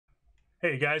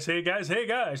Hey guys, hey guys, hey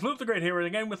guys, Luap TheGreat here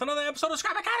again with another episode of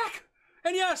Scrap Mechanic!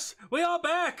 And yes, we are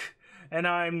back! And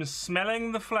I'm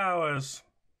smelling the flowers.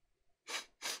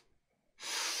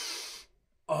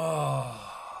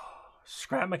 Oh,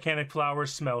 Scrap Mechanic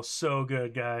flowers smell so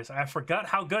good, guys. I forgot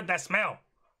how good that smell.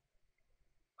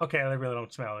 Okay, they really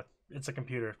don't smell it. It's a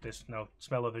computer, there's no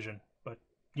smell-o-vision. But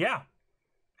yeah.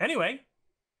 Anyway,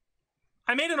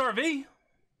 I made an RV.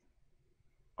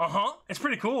 It's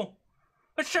pretty cool.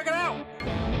 Let's check it out!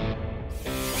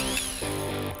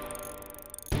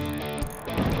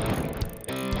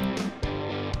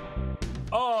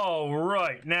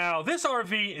 Alright, now this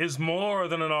RV is more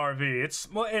than an RV.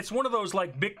 It's one of those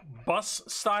like big bus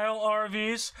style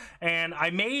RVs, and I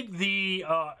made the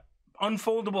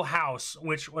unfoldable house,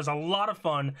 which was a lot of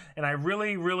fun, and I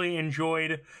really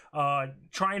enjoyed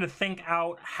trying to think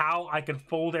out how I could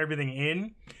fold everything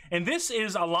in. And this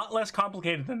is a lot less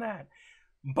complicated than that,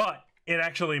 but it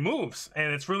actually moves,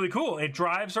 and it's really cool. It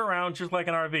drives around just like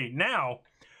an RV. Now,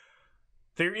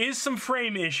 there is some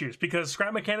frame issues because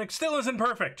Scrap Mechanic still isn't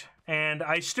perfect, and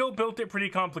I still built it pretty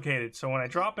complicated. So when I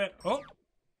drop it,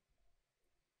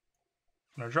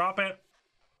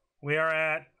 we are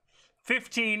at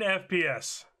 15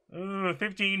 FPS.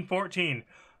 15, 14.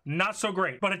 Not so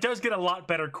great, but it does get a lot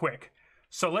better quick.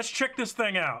 So let's check this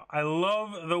thing out. I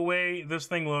love the way this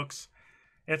thing looks.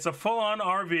 It's a full-on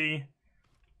RV.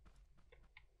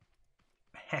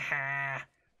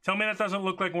 Tell me that doesn't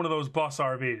look like one of those bus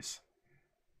RVs.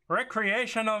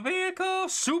 Recreational vehicle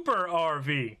super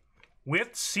RV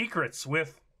with secrets,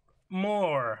 with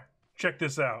more. Check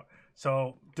this out.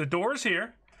 So the door's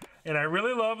here, and I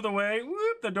really love the way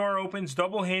the door opens,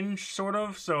 double hinge sort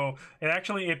of. So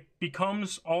it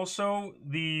becomes also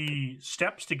the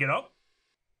steps to get up.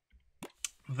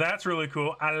 That's really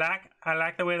cool. I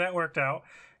like the way that worked out.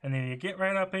 And then you get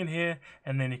right up in here,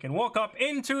 and then you can walk up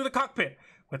into the cockpit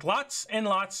with lots and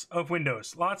lots of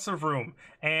windows, lots of room.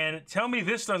 And tell me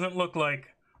this doesn't look like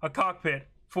a cockpit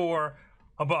for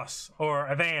a bus or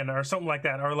a van or something like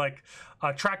that, or like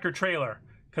a tractor trailer,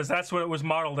 because that's what it was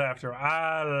modeled after.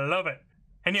 I love it.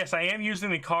 And yes, I am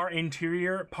using the car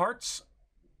interior parts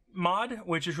mod,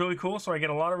 which is really cool. So I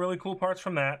get a lot of really cool parts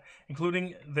from that,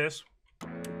 including this. Ha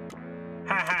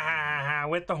ha ha ha,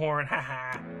 with the horn, ha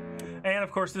ha. And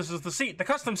of course, this is the seat, the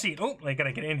custom seat. Oh, I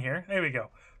gotta get in here. There we go.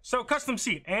 So, custom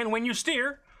seat. And when you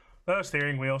steer, the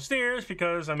steering wheel steers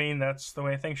because, I mean, that's the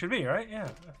way things should be, right? Yeah.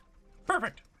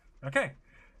 Perfect. Okay.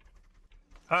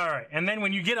 All right. And then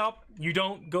when you get up, you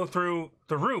don't go through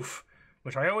the roof,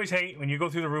 which I always hate when you go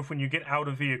through the roof when you get out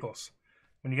of vehicles,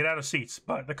 when you get out of seats.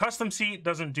 But the custom seat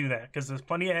doesn't do that because there's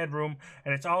plenty of headroom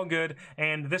and it's all good.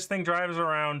 And this thing drives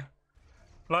around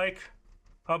like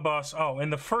a bus. Oh,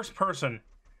 and the first person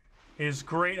is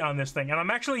great on this thing, and I'm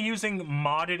actually using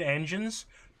modded engines,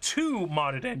 2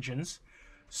 modded engines.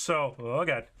 So, oh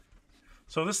god,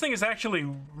 so this thing is actually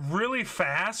really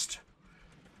fast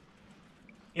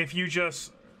if you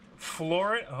just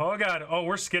floor it. Oh god, oh,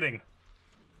 we're skidding.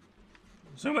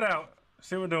 Zoom it out,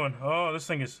 see what we're doing. Oh, this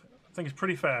thing is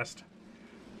pretty fast.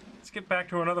 Let's get back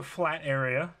to another flat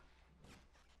area.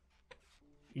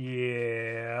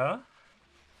 Yeah.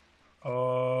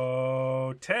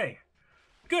 Okay.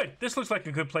 Good. This looks like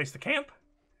a good place to camp.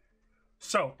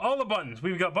 So, all the buttons.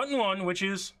 We've got button 1, which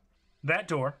is that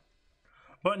door.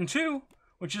 Button 2,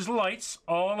 which is lights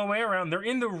all the way around. They're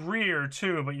in the rear,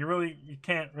 too, but you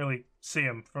can't really see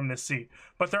them from this seat.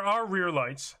 But there are rear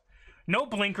lights. No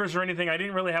blinkers or anything. I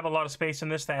didn't really have a lot of space in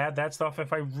this to add that stuff.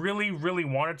 If I really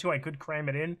wanted to, I could cram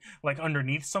it in, like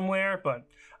underneath somewhere, but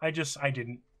I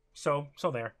didn't. So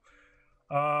there.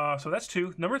 So that's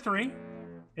 2. Number 3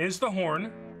 is the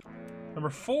horn. Number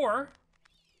 4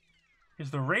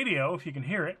 is the radio, if you can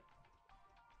hear it.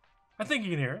 I think you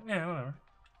can hear it. Yeah, whatever.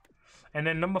 And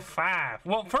then number 5.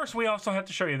 Well, first we also have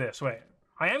to show you this. Wait.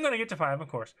 I am going to get to 5, of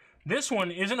course. This one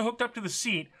isn't hooked up to the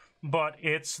seat, but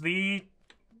it's the...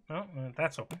 Oh,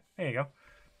 that's open. There you go.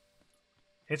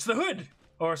 It's the hood.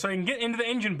 Or so you can get into the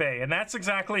engine bay, and that's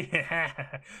exactly...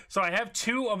 So I have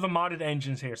 2 of the modded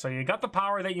engines here. So you got the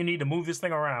power that you need to move this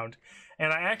thing around.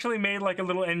 And I actually made like a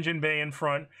little engine bay in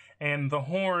front, and the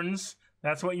horns,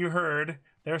 that's what you heard.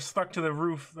 They're stuck to the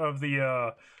roof of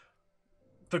the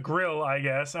grill, I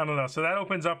guess. I don't know. So that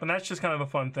opens up, and that's just kind of a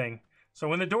fun thing. So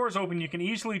when the doors open, you can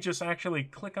easily just actually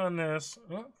click on this.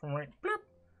 From right. Bloop.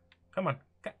 Come on.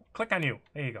 Click on you.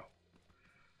 There you go.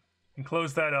 And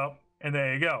close that up. And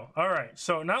there you go. All right,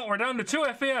 so now we're down to 2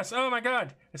 FPS. Oh my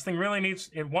god, this thing really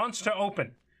wants to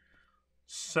open.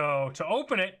 So to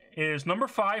open it is number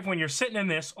 5 when you're sitting in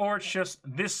this, or it's just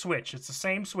this switch. It's the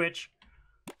same switch.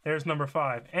 There's number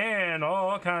 5. And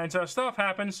all kinds of stuff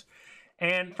happens.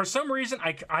 And for some reason,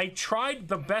 I tried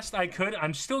the best I could.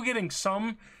 I'm still getting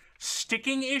some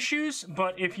sticking issues,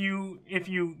 but if you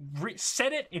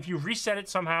reset it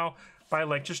somehow by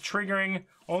like just triggering,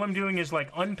 all I'm doing is like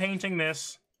unpainting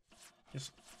this.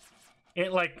 Just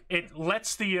it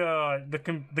lets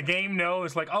the game know,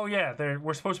 it's like, oh yeah,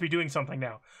 we're supposed to be doing something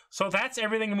now. So that's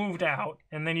everything moved out,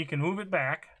 and then you can move it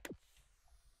back.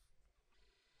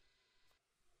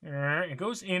 It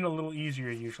goes in a little easier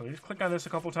usually. Just click on this a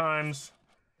couple times.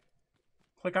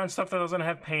 Click on stuff that doesn't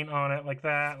have paint on it, like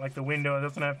that, like the window that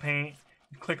doesn't have paint.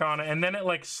 You click on it, and then it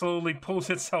like slowly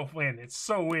pulls itself in. It's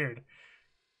so weird.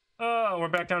 Oh, we're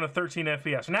back down to 13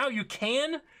 FPS. Now you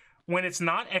can, when it's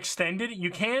not extended, you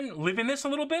can live in this a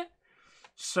little bit.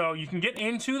 So you can get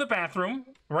into the bathroom.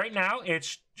 Right now,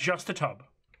 it's just a tub.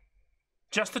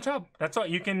 Just a tub. That's all.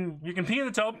 You can pee in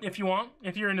the tub if you want.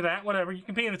 If you're into that, whatever. You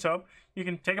can pee in the tub. You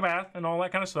can take a bath and all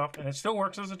that kind of stuff, and it still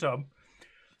works as a tub.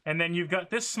 And then you've got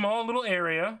this small little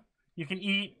area. You can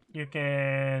eat, you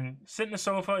can sit in the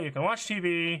sofa, you can watch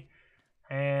TV,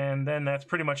 and then that's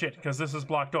pretty much it, because this is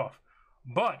blocked off.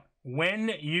 But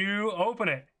when you open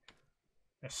it,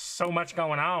 there's so much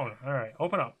going on. All right,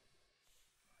 open up.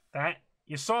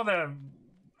 You saw the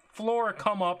floor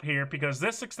come up here because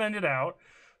this extended out.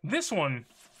 This one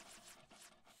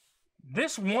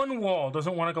wall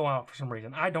doesn't want to go out for some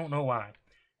reason. I don't know why.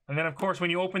 And then, of course, when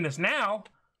you open this now,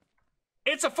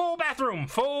 it's a full bathroom.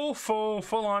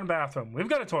 Full-on bathroom. We've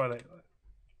got a toilet.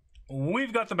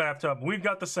 We've got the bathtub. We've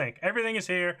got the sink. Everything is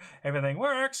here. Everything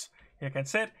works. You can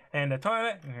sit in the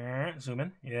toilet. Zoom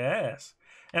in. Yes.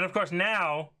 And, of course,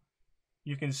 now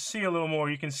you can see a little more.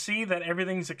 You can see that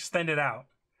everything's extended out.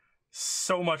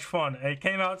 So much fun. It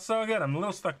came out so good. I'm a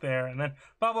little stuck there. And then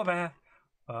bubble bath.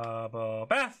 Bubble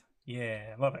bath.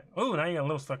 Yeah, love it. Oh, now you got a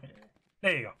little stuck in it.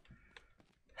 There you go.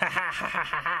 Ha ha ha ha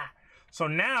ha ha. So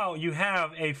now you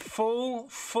have a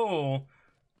full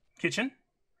kitchen.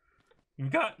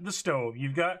 You've got the stove.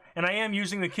 You've got, and I am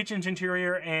using the kitchen's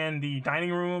interior and the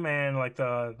dining room and like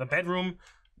the bedroom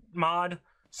mod.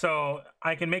 So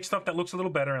I can make stuff that looks a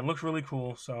little better and looks really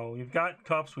cool. So you've got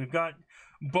cups, we've got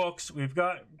books, we've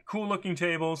got cool looking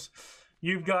tables.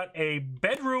 You've got a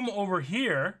bedroom over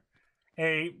here,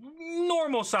 a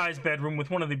normal sized bedroom with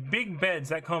one of the big beds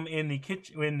that come in the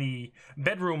kitchen, in the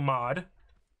bedroom mod.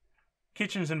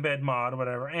 Kitchens and bed mod or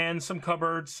whatever, and some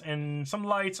cupboards and some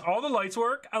lights. All the lights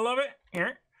work. I love it.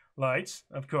 Here, lights,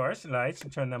 of course, lights.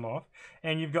 Turn them off.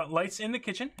 And you've got lights in the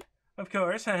kitchen, of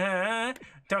course.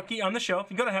 Ducky on the shelf.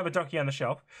 You gotta have a ducky on the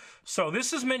shelf. So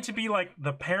this is meant to be like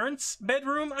the parents'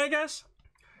 bedroom, I guess.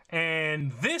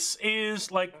 And this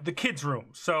is like the kids' room.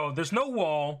 So there's no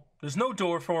wall, there's no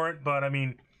door for it. But I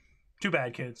mean, too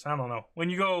bad, kids. I don't know. When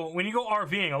you go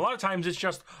RVing, a lot of times it's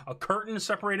just a curtain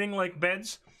separating like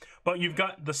beds. But you've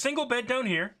got the single bed down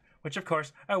here, which of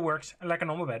course works like a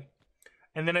normal bed.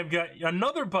 And then I've got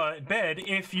another bed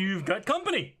if you've got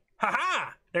company.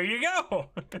 Ha-ha! There you go.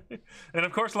 And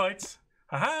of course lights.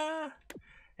 Ha-ha!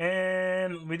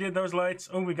 And we did those lights.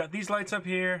 Oh, we got these lights up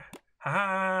here.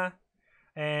 Ha-ha!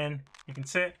 And you can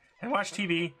sit and watch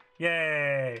TV.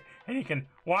 Yay! And you can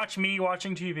watch me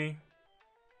watching TV.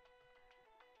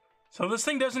 So this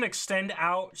thing doesn't extend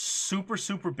out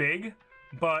super big.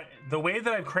 But the way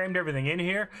that I've crammed everything in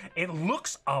here, it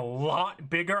looks a lot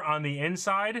bigger on the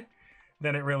inside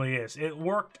than it really is. It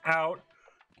worked out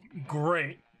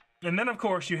great. And then, of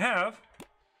course, you have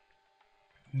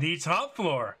the top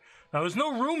floor. Now, there's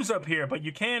no rooms up here, but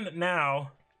you can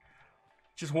now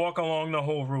just walk along the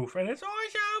whole roof. And it's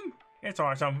awesome. It's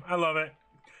awesome. I love it.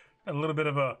 A little bit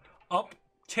of a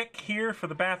uptick here for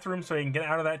the bathroom so you can get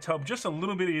out of that tub just a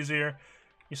little bit easier.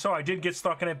 You saw I did get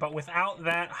stuck in it, but without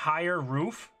that higher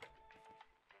roof,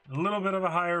 a little bit of a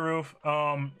higher roof,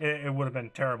 it would have been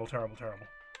terrible.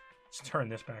 Let's turn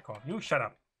this back off. You shut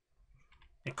up.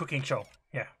 A cooking show.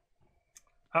 Yeah.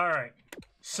 All right.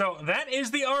 So that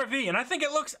is the RV, and I think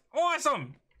it looks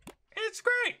awesome. It's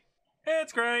great.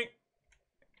 It's great.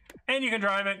 And you can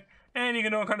drive it, and you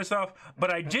can do all kind of stuff.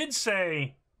 But I did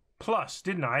say plus,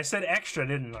 didn't I? I said extra,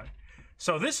 didn't I?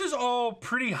 So this is all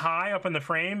pretty high up in the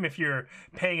frame if you're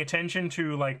paying attention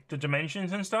to like the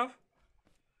dimensions and stuff.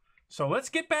 So let's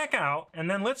get back out and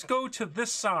then let's go to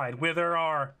this side where there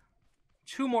are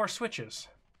 2 more switches.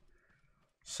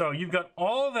 So you've got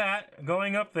all that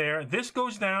going up there. This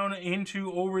goes down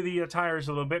into over the tires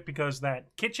a little bit because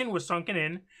that kitchen was sunken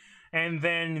in. And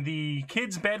then the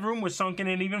kids' bedroom was sunken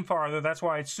in even farther. That's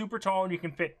why it's super tall and you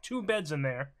can fit 2 beds in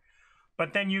there.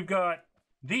 But then you've got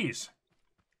these,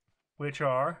 which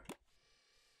are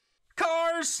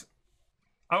cars.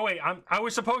 Oh wait, I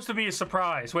was supposed to be a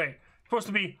surprise. Wait, supposed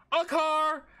to be a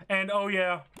car, and oh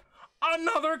yeah,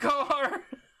 Another car!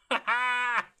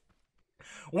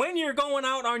 When you're going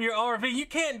out on your RV, you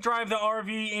can't drive the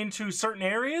RV into certain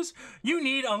areas. You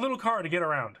need a little car to get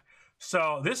around.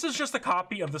 So this is just a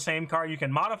copy of the same car. You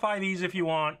can modify these if you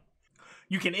want.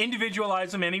 You can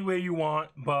individualize them any way you want.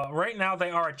 But right now they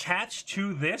are attached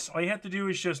to this. All you have to do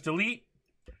is just delete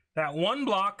that one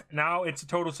block. Now it's a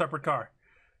total separate car.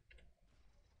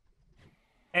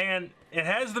 And it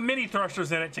has the mini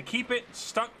thrusters in it to keep it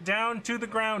stuck down to the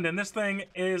ground. And this thing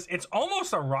is, it's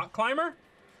almost a rock climber.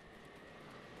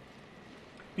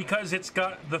 Because it's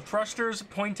got the thrusters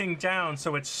pointing down,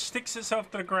 so it sticks itself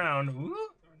to the ground. Ooh.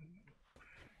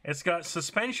 It's got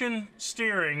suspension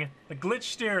steering, the glitch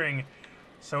steering,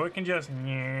 so it can just...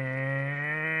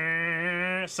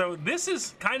 So this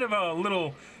is kind of a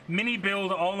little mini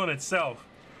build all in itself.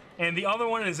 And the other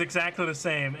one is exactly the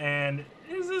same, and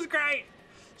this is great.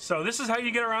 So this is how you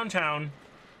get around town.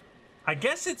 I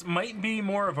guess it might be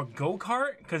more of a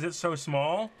go-kart, because it's so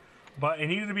small. But it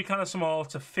needed to be kind of small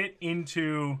to fit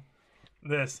into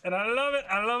this. And I love it,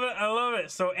 I love it, I love it.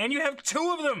 So, and you have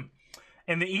 2 of them.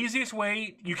 And the easiest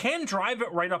way, you can drive it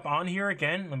right up on here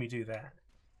again. Let me do that.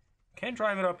 You can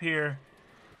drive it up here.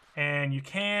 And you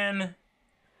can...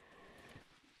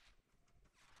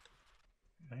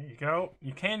 There you go.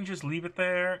 You can just leave it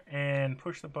there and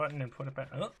push the button and put it back.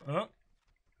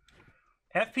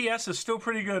 FPS is still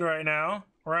pretty good right now.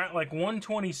 We're at like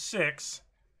 126.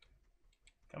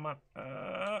 Come on.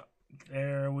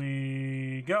 There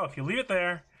we go. If you leave it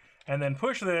there and then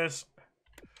push this,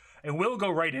 it will go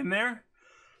right in there.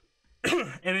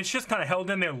 And it's just kind of held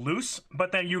in there loose.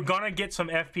 But then you're going to get some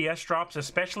FPS drops,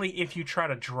 especially if you try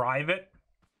to drive it.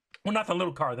 Well, not the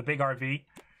little car, the big RV.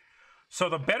 So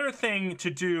the better thing to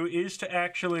do is to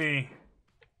actually...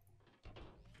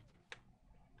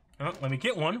 Oh, let me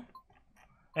get one.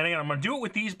 And again, I'm going to do it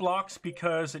with these blocks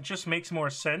because it just makes more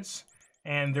sense.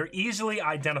 And they're easily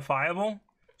identifiable,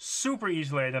 super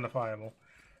easily identifiable.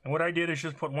 And what I did is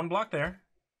just put one block there.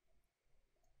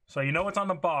 So you know it's on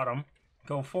the bottom.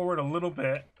 Go forward a little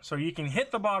bit. So you can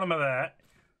hit the bottom of that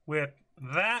with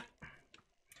that.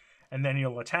 And then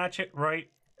you'll attach it right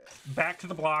back to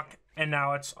the block. And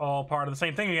now it's all part of the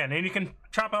same thing again. And you can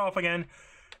chop it off again.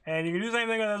 And you can do the same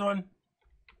thing with this one.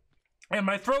 And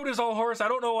my throat is all hoarse. I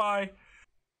don't know why.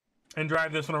 And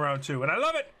drive this one around too. And I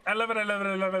love it. I love it. I love it.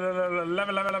 I love it. I love it. I love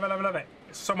it. I love it. I love it. I love it.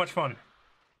 It's so much fun.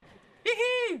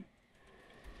 Yee-hee!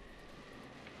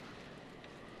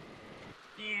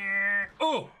 Yeah.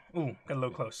 Oh, ooh, got a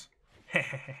little close.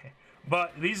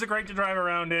 But these are great to drive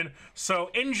around in.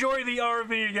 So enjoy the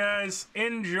RV, guys.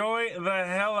 Enjoy the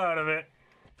hell out of it.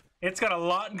 It's got a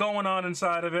lot going on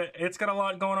inside of it. It's got a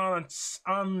lot going on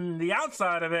the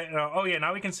outside of it. Oh yeah,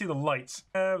 now we can see the lights.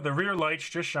 The rear lights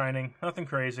just shining. Nothing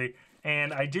crazy.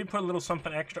 And I did put a little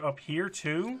something extra up here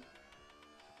too.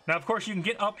 Now, of course, you can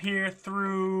get up here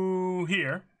through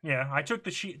here. Yeah, I took the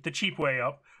cheap way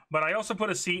up. But I also put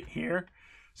a seat here.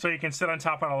 So you can sit on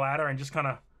top of a ladder and just kind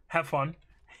of have fun.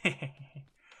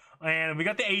 And we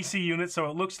got the AC unit, so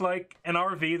it looks like an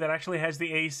RV that actually has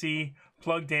the AC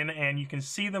plugged in, and you can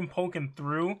see them poking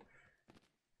through.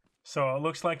 So it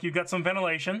looks like you've got some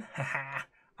ventilation.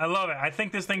 I love it. I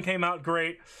think this thing came out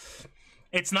great.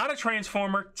 It's not a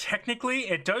transformer. Technically,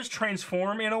 it does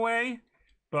transform in a way,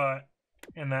 but...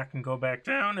 And that can go back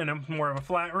down, and it's more of a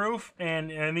flat roof,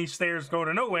 and these stairs go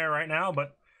to nowhere right now,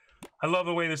 but I love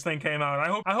the way this thing came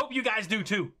out. I hope you guys do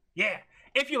too. Yeah.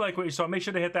 If you like what you saw, make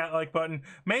sure to hit that like button.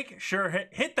 Make sure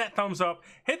hit that thumbs up.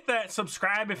 Hit that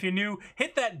subscribe if you're new.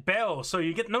 Hit that bell so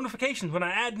you get notifications when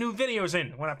I add new videos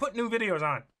in. When I put new videos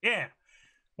on. Yeah.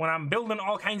 When I'm building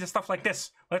all kinds of stuff like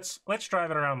this. Let's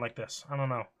drive it around like this. I don't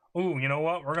know. Ooh, you know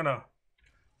what?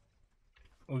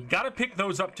 We gotta pick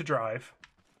those up to drive.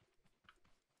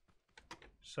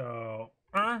 So,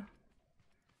 and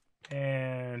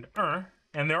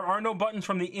there are no buttons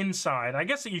from the inside. I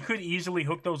guess that you could easily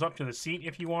hook those up to the seat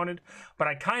if you wanted, but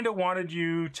I kind of wanted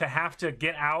you to have to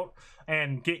get out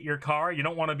and get your car. You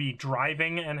don't want to be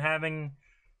driving and having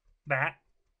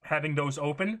those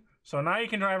open. So now you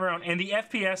can drive around, and the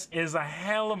FPS is a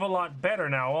hell of a lot better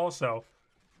now also.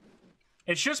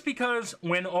 It's just because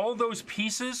when all those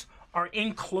pieces are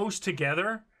in close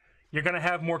together, you're going to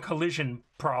have more collision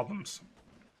problems.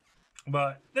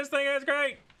 But this thing is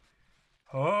great.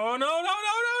 Oh, no, no, no,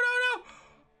 no, no, no.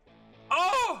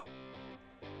 Oh,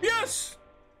 yes.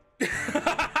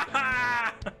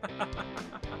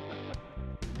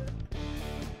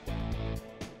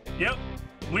 Yep,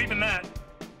 leaving that.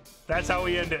 That's how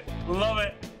we end it. Love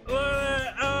it. Love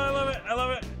it. Oh, I love it. I love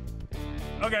it.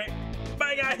 Okay,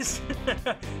 bye, guys.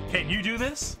 Can you do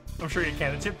this? I'm sure you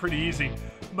can. It's pretty easy.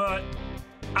 But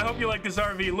I hope you like this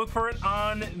RV. Look for it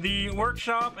on the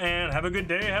workshop, and have a good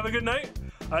day, have a good night.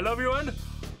 I love you, and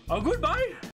goodbye.